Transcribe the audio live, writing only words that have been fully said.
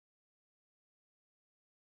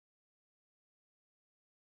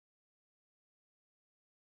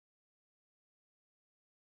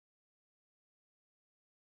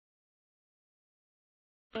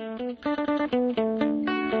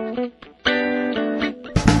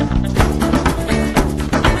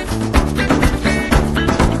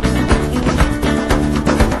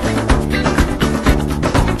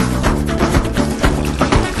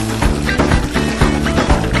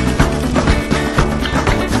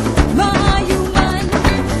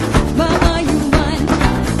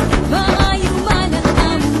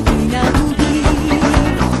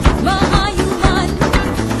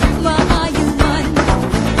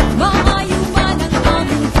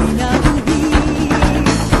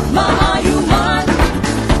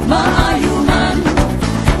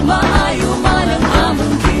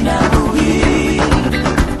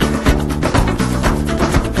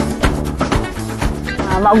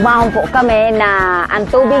Maugmahon po kami na ang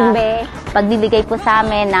tubig may pagbibigay po sa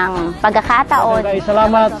amin ng pagkakataon.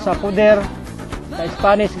 Salamat sa PODER, sa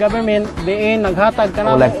Spanish government, diin naghatag ka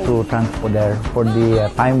na. I would like to thank PODER for the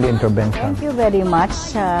timely intervention. Thank you very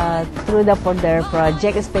much through the PODER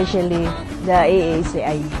project, especially the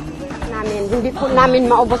AACI. Hindi po namin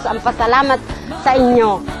maubos ang pasalamat sa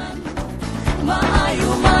inyo.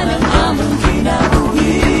 Maayuman ang among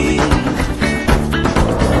kinabuhi.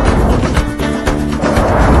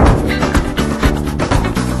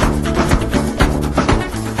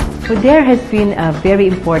 PODER has been a very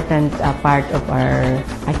important part of our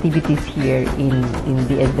activities here in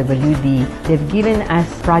the SWD. They've given us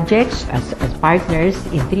projects as partners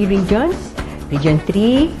in 3 regions, Region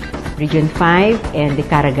 3, Region 5, and the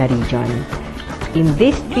Caraga region. In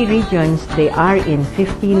these 3 regions, they are in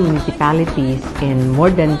 15 municipalities and more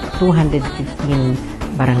than 215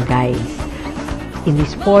 barangays. In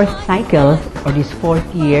this 4th cycle, or this 4th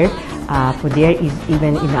year, PODER is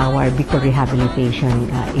even in our Bicol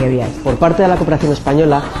rehabilitation areas. Por parte de la cooperación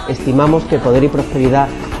española, estimamos que PODER y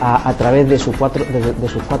Prosperidad, a través de sus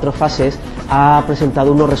cuatro fases, ha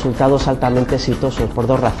presentado unos resultados altamente exitosos por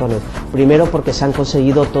 2 razones. Primero, porque se han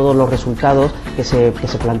conseguido todos los resultados que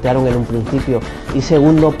se plantearon en un principio. Y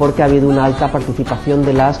segundo, porque ha habido una alta participación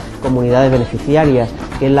de las comunidades beneficiarias,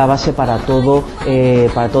 que es la base para todo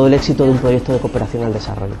el éxito de un proyecto de cooperación al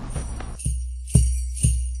desarrollo.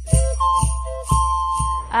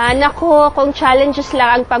 Naku, kung challenges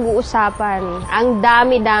lang ang pag-uusapan, ang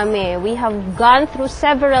dami-dami. We have gone through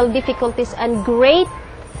several difficulties and great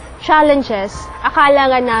challenges.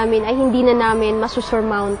 Akala nga namin ay hindi na namin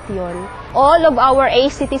masusurmount yun. All of our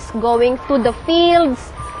ACTs going to the fields,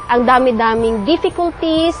 ang dami-daming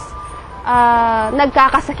difficulties,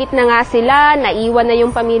 nagkakasakit na nga sila, naiwan na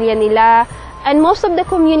yung pamilya nila, and most of the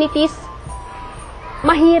communities,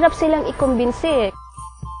 mahirap silang ikumbinsi.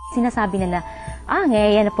 Sinasabi nila,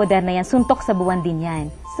 ngayon na PODER na yan, suntok sa buwan din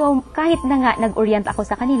yan. So, kahit na nga nag-orient ako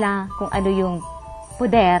sa kanila kung ano yung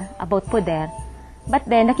PODER, about PODER, but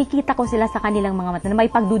then, nakikita ko sila sa kanilang mga mata na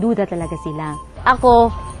may pagdududa talaga sila.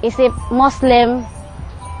 Ako, isip Muslim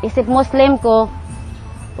ko,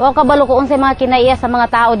 kabalo ko unsay mga kinaiya sa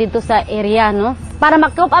mga tao dito sa area, no? Para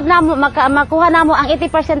mag-cope up na mo, makuha na mo ang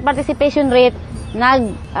 80% participation rate,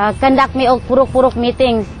 nag-conduct mi og purok-purok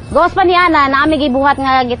meetings. Gawas pa ni Ana, na amig gibuhat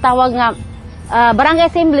nga gitawag nga barangay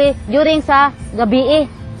assembly during sa gabi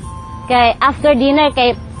kay after dinner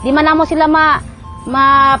kay di man namo sila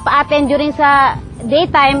ma-attend during sa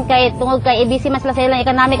daytime kay tungod kay busy mas sila sa ilang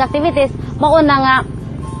economic activities mauna nga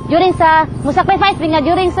during sa musacrifice nga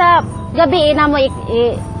during sa gabi namo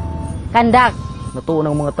i-conduct. Natuon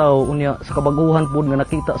ang mga tao unya sa kabaguhan pud nga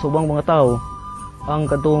nakita sa ubang mga tao ang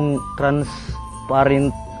kadtong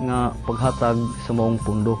transparent nga paghatag sa maong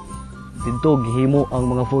pundo. Dito gihimo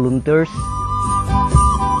ang mga volunteers.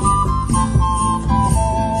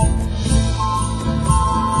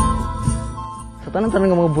 Sa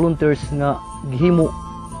tanan-tanan nga mga volunteers nga gihimo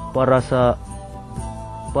para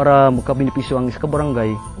makabenepisyo ang isa ka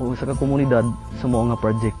barangay o isa ka komunidad sa mao nga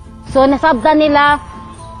project. So nasabtan nila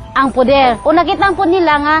ang PODER. O nakita po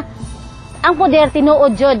nila nga ang PODER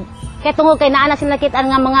tinuod jud. Kay tungod kay naa na sila nakita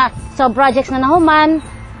nga mga sub-projects na nahuman.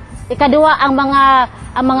 Ikaduha ang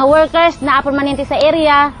mga workers na permanente sa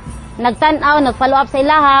area, nagtan-aw, nag-follow up sa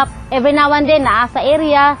ilahap, every now and then naa sa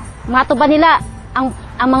area, matuban nila ang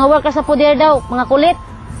mga workers sa PODER daw, mga kulit.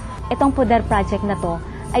 Itong PODER project na to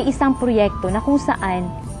ay isang proyekto na kung saan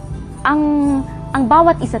ang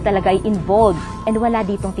bawat isa talaga ay involved and wala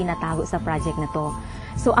ditong tinatago sa project na to.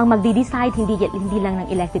 So ang magdi-decide hindi lang ng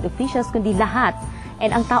elected officials kundi lahat.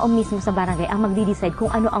 And ang tao mismo sa barangay ang magdi-decide kung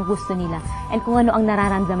ano ang gusto nila and kung ano ang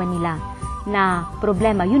nararamdaman nila na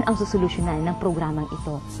problema, yun ang susolusyonan ng programang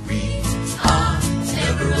ito. We are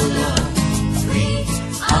never alone. We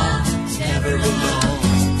are never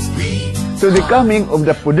alone. So the coming of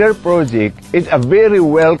the PODER project is a very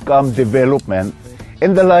welcome development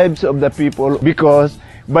in the lives of the people because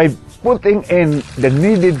by putting in the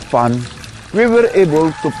needed funds, we were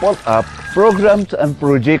able to put up programs and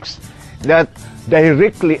projects that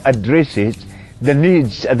directly addresses the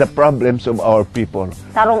needs and the problems of our people.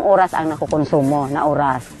 Sarong oras ang nakukonsumo na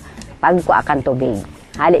oras pagkuha kan tubig.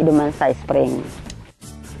 Hali duman sa spring.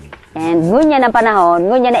 And ngunya ng panahon,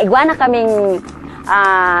 ngunya na igwana kaming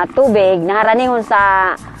tubig na haranihon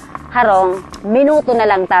sa harong, minuto na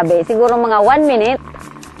lang tabi. Siguro mga 1 minute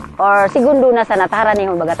or segundo na sa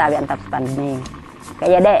nataharanihon baga tabi ang top stand ni.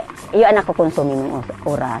 Kaya iyo ang nakukonsumo ng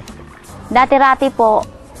oras. Dati-rati po,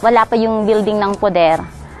 wala pa yung building ng PODER.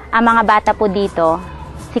 Ang mga bata po dito,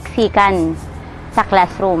 siksikan sa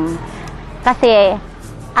classroom. Kasi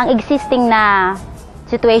ang existing na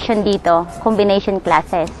situation dito, combination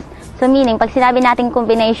classes. So meaning, pag sinabi nating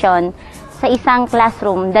combination, sa isang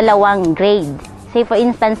classroom, 2 grade. Say for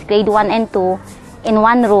instance, grade 1 and 2, in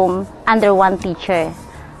 1 room, under 1 teacher.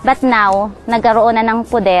 But now, nagkaroon na ng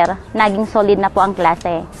PODER, naging solid na po ang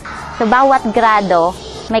klase. So bawat grado,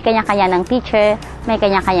 may kanya-kanya ng teacher, may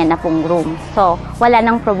kanya-kanya na pong room. So, wala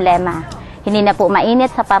nang problema. Hindi na po mainit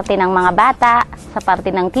sa parte ng mga bata, sa parte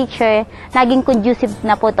ng teacher. Naging conducive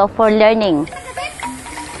na po to for learning.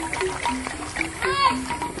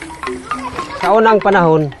 Sa unang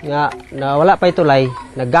panahon nga na wala pa itulay,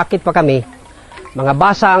 naggakit pa kami. Mga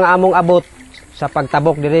basa ang among abot sa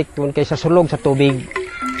pagtabok direct kun kay sa sulog sa tubig.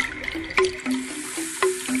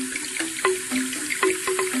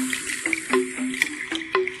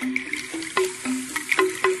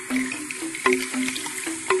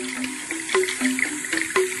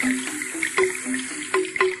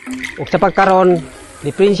 Ug sa pagkaron,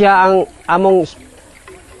 diferensya ang among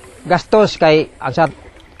gastos kay ang sa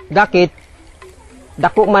gakit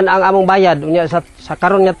dako man ang among bayad unya sa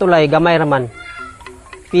karon nga tulay gamay ra man.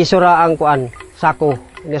 Piso ra ang kuan, sako.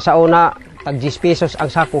 Unya sa una tag 10 pesos ang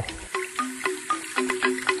sako.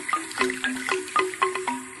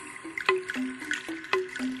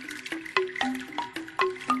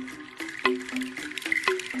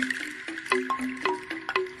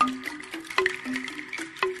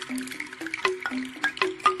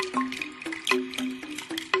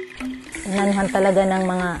 Inanuhan talaga ng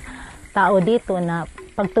mga tao dito na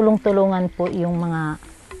pagtulong-tulungan po yung mga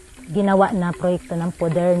ginawa na proyekto ng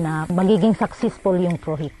PODER na magiging successful yung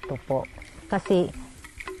proyekto po. Kasi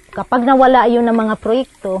kapag nawala yun ng mga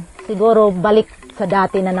proyekto, siguro balik sa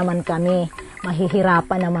dati na naman kami.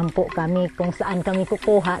 Mahihirapan naman po kami kung saan kami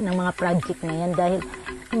kukuha ng mga project na yan dahil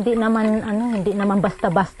hindi naman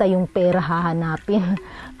basta-basta yung pera hahanapin.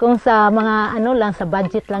 Kung sa mga lang sa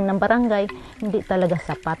budget lang ng barangay, hindi talaga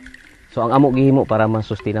sapat. So ang amo gihimo para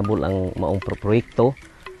ma-sustainable ang maong proyekto,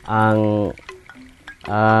 ang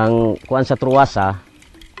kuan sa Truwasa,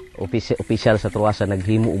 opisyal sa Truwasa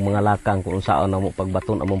naghimo og mga lakang kung saan namo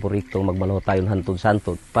pagbaton among proyekto magmanuhtayon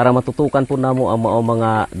hantod-santod para matutukan po namo ang maong mga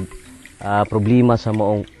problema sa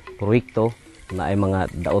maong proyekto na ay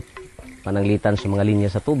mga daot pananglitan sa mga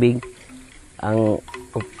linya sa tubig. Ang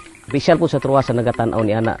opisyal po sa Truwasa nagatan-aw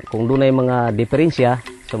ni ana kung dunay mga diferensya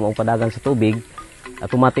sa maong padagan sa tubig,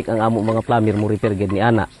 automatic ang amo mga plumber mo repair gid ni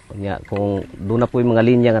ana. Nya kung doon na po yung mga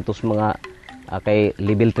linya nga tos mga kay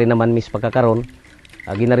level 3 naman mis pagkakaron,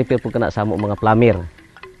 gina-repair po kana sa amo mga plumber.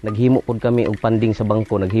 Naghimo pod kami og funding sa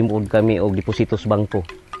bangko, naghimo pod kami og deposito sa bangko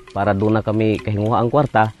para doon na kami kahinguha ang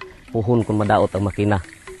kwarta puhon kung madaot ang makina.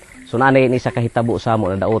 So nanay ni sa kahitabo sa amo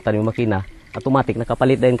na daotan yung makina, automatic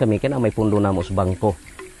nakapalit din kami kaya may pundo namo sa bangko.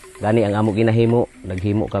 Gani ang amo ginahimo,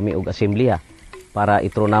 naghimo kami og assembleya para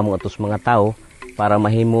itro namo atos mga tao para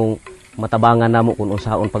mahimong matabangan namo kung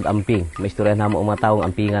unsaon pag-amping. May istorya namo ang mga taong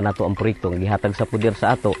ampingan nato ang proyekto nga gihatag sa PODER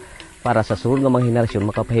sa ato para sa sunod nga mga henerasyon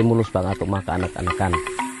makapahimulos pa ang ato mga kaanak-anakan.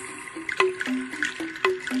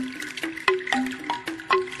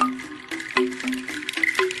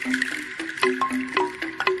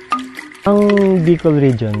 Ang Bicol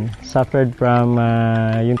region suffered from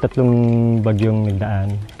yung 3 bagyong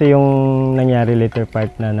nagdaan. Ito yung nangyari later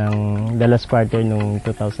part na ng the last quarter nung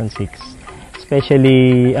 2006.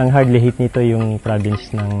 Especially, ang hardly hit nito yung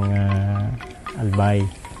province ng Albay.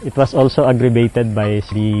 It was also aggravated by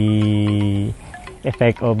the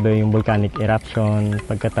effect of yung volcanic eruption.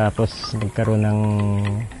 Pagkatapos nagkaroon ng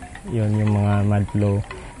yung mga mud flow.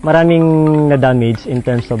 Maraming na-damage in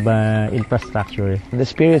terms of infrastructure. The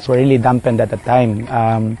spirits were really dampened at the time.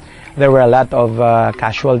 There were a lot of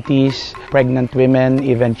casualties, pregnant women,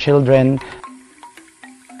 even children.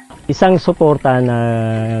 Isang suporta na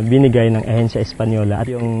binigay ng Ahensya Espanyola at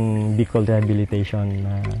yung Bicol Rehabilitation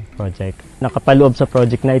Project. Nakapaloob sa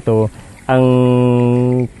project na ito ang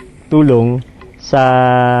tulong sa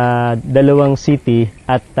 2 city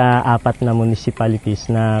at 4 na municipalities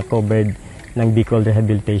na covered ng Bicol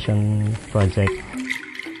Rehabilitation Project.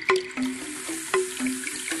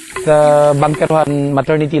 The Bangkeruhan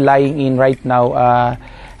maternity lying in right now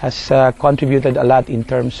has contributed a lot in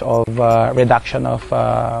terms of reduction of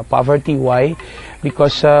poverty. Why?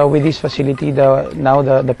 Because with this facility, now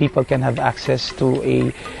the people can have access to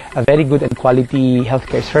a very good and quality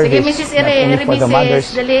healthcare service, not only for the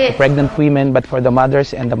mothers, the pregnant women, but for the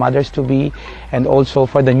mothers and the mothers-to-be, and also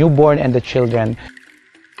for the newborn and the children.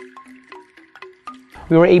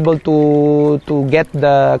 We were able to get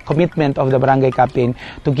the commitment of the barangay captain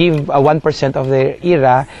to give 1% of their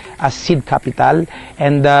IRA as seed capital,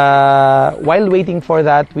 and while waiting for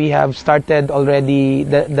that, we have started already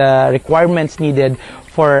the requirements needed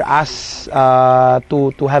for us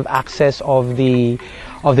to have access of the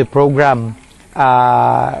program,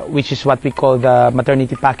 which is what we call the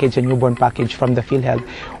maternity package and newborn package from the PhilHealth.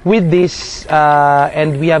 With this,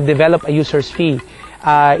 and we have developed a user's fee.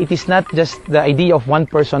 It is not just the idea of one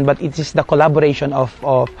person, but it is the collaboration of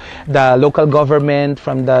the local government,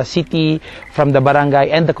 from the city, from the barangay,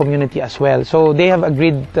 and the community as well. So they have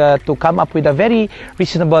agreed to come up with a very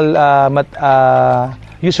reasonable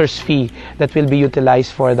user's fee that will be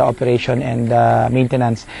utilized for the operation and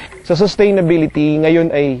maintenance. Sa sustainability, ngayon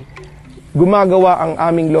ay gumagawa ang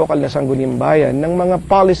aming local na sangguniang bayan ng mga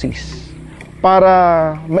policies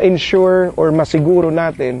para ma-ensure or masiguro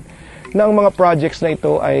natin na ang mga projects na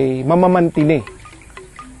ito ay mamamantini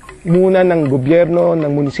muna ng gobyerno,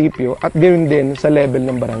 ng munisipyo, at gawin din sa level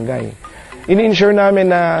ng barangay. Ini-ensure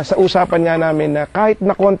namin na sa usapan nga namin na kahit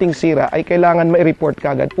na konting sira ay kailangan ma-report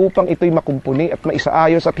kagad upang ito'y makumpuni at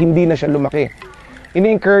maisaayos at hindi na siya lumaki.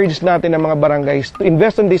 Ini-encourage natin ang mga barangays to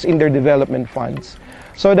invest on this in their development funds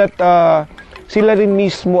so that sila rin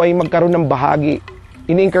mismo ay magkaroon ng bahagi.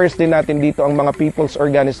 Ini-encourage din natin dito ang mga people's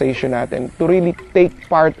organization natin to really take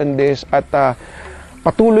part in this at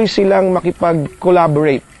patuloy silang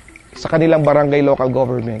makipag-collaborate sa kanilang barangay local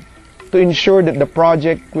government to ensure that the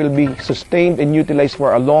project will be sustained and utilized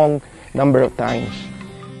for a long number of times.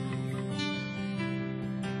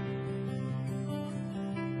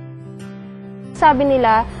 Sabi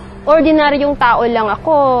nila, ordinaryong tao lang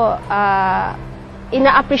ako,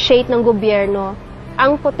 ina-appreciate ng gobyerno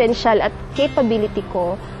ang potensyal at capability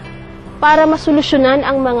ko para masolusyonan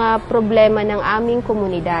ang mga problema ng aming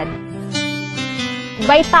komunidad.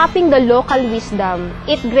 By tapping the local wisdom,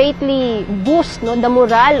 it greatly boosts the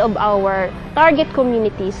morale of our target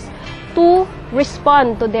communities to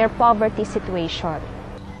respond to their poverty situation.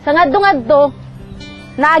 Sa ngadto-ngadto,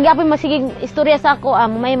 naagapon masigig istorya sa ako,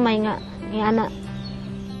 may nga, ana,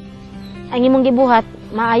 ang imong gibuhat,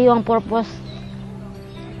 maayo ang purpose.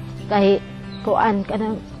 Kahit kuan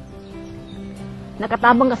kanang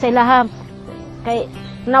nakatabang ka sa ilaha kay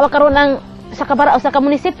nawa karon ang sa kabara o sa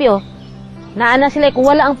munisipyo naana sila kung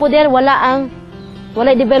wala ang poder wala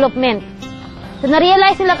development. So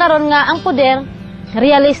na-realize sila karon nga ang poder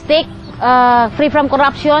realistic, free from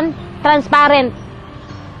corruption, transparent.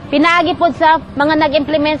 Pinaagi pod sa mga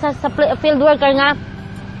nag-implement sa field worker nga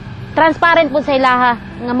transparent pod sa ilaha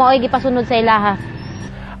nga mao'y gipasunod sa ilaha.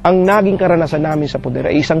 Ang naging karanasan namin sa poder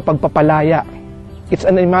ay isang pagpapalaya. It's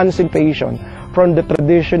an emancipation from the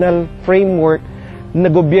traditional framework na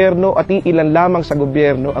gobyerno at iilan lamang sa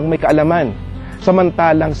gobyerno ang may kaalaman.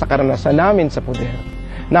 Samantalang sa karanasan namin sa poder,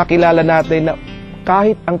 nakilala natin na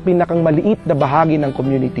kahit ang pinakang maliit na bahagi ng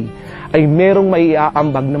community ay merong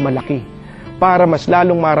maiaambag na malaki para mas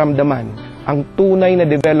lalong maramdaman ang tunay na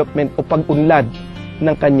development o pag-unlad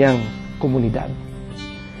ng kanyang komunidad.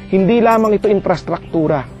 Hindi lamang ito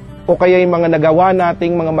infrastruktura o kaya yung mga nagawa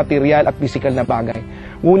nating mga material at pisikal na bagay,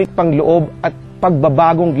 ngunit pangloob at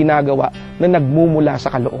pagbabagong ginagawa na nagmumula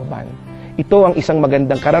sa kalooban. Ito ang isang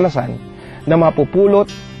magandang karanasan na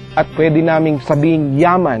mapupulot at pwede naming sabing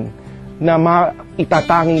yaman na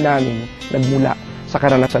maitatangi namin nagmula sa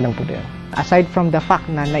karanasan ng poder. Aside from the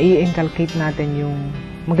fact na nai-inculcate natin yung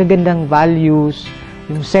magagandang values,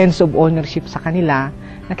 yung sense of ownership sa kanila,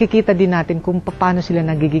 nakikita din natin kung paano sila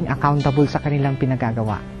nagiging accountable sa kanilang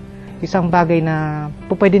pinagagawa. Isang bagay na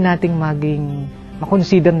pwede nating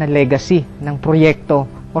makonsider na legacy ng proyekto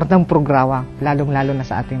or ng programa, lalong-lalo na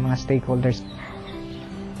sa ating mga stakeholders.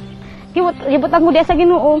 Gibutan mo diya sa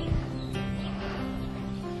Ginoo.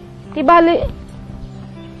 Tibali,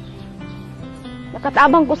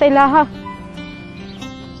 nakatabang ko sa ilaha.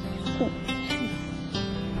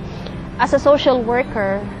 As a social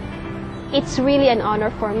worker, it's really an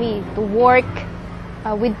honor for me to work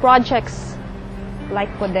with projects like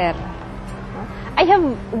PODER. I have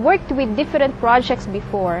worked with different projects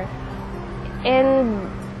before, and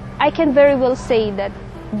I can very well say that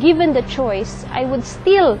given the choice, I would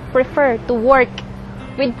still prefer to work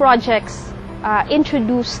with projects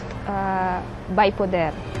introduced by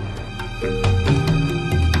PODER.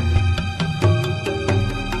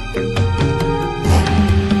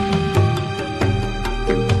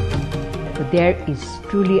 There is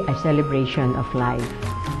truly a celebration of life.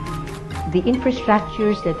 The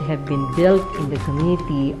infrastructures that have been built in the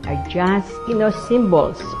community are just,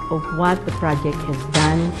 symbols of what the project has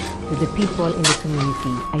done to the people in the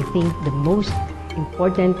community. I think the most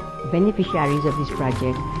important beneficiaries of this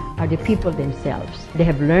project are the people themselves. They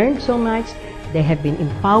have learned so much, they have been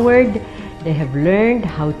empowered, they have learned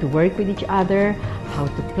how to work with each other, how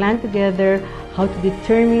to plan together, how to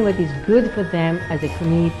determine what is good for them as a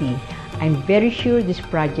community. I'm very sure this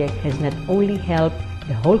project has not only helped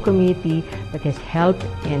the whole community, but has helped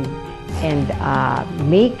and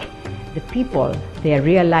make the people, they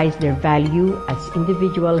realize their value as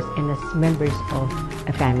individuals and as members of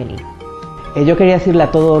a family. Yo quería decirle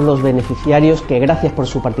a todos los beneficiarios que gracias por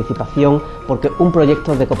su participación, porque un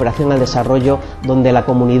proyecto de cooperación al desarrollo donde la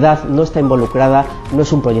comunidad no está involucrada no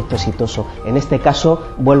es un proyecto exitoso. En este caso,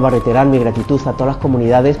 vuelvo a reiterar mi gratitud a todas las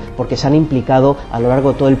comunidades porque se han implicado a lo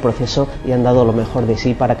largo de todo el proceso y han dado lo mejor de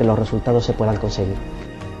sí para que los resultados se puedan conseguir.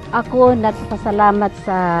 Ako nagpasalamat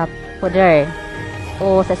sa PODER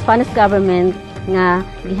o sa Spanish government nga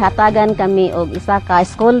gihatagan kami og isa ka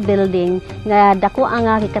school building nga dako ang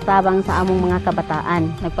gikatabang sa among mga kabataan.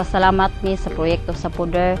 Nagpasalamat mi sa proyekto sa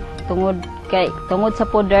PODER tungod sa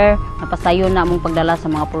PODER napasayon na among pagdala sa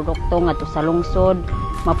mga produkto ngadto sa lungsod,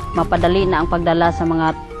 mapadali na ang pagdala sa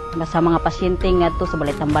mga pasyente ngadto sa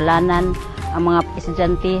balay tambalanan. Ang mga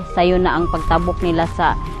estudyante sayo na ang pagtabok nila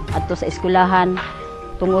sa adto sa eskwelahan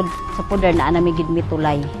tungod sa PODER na anami gid mi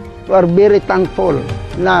tulay. We are very thankful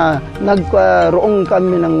na nagkaroon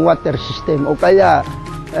kami ng water system o kaya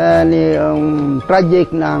ni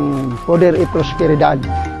project ng PODER y Prosperidad.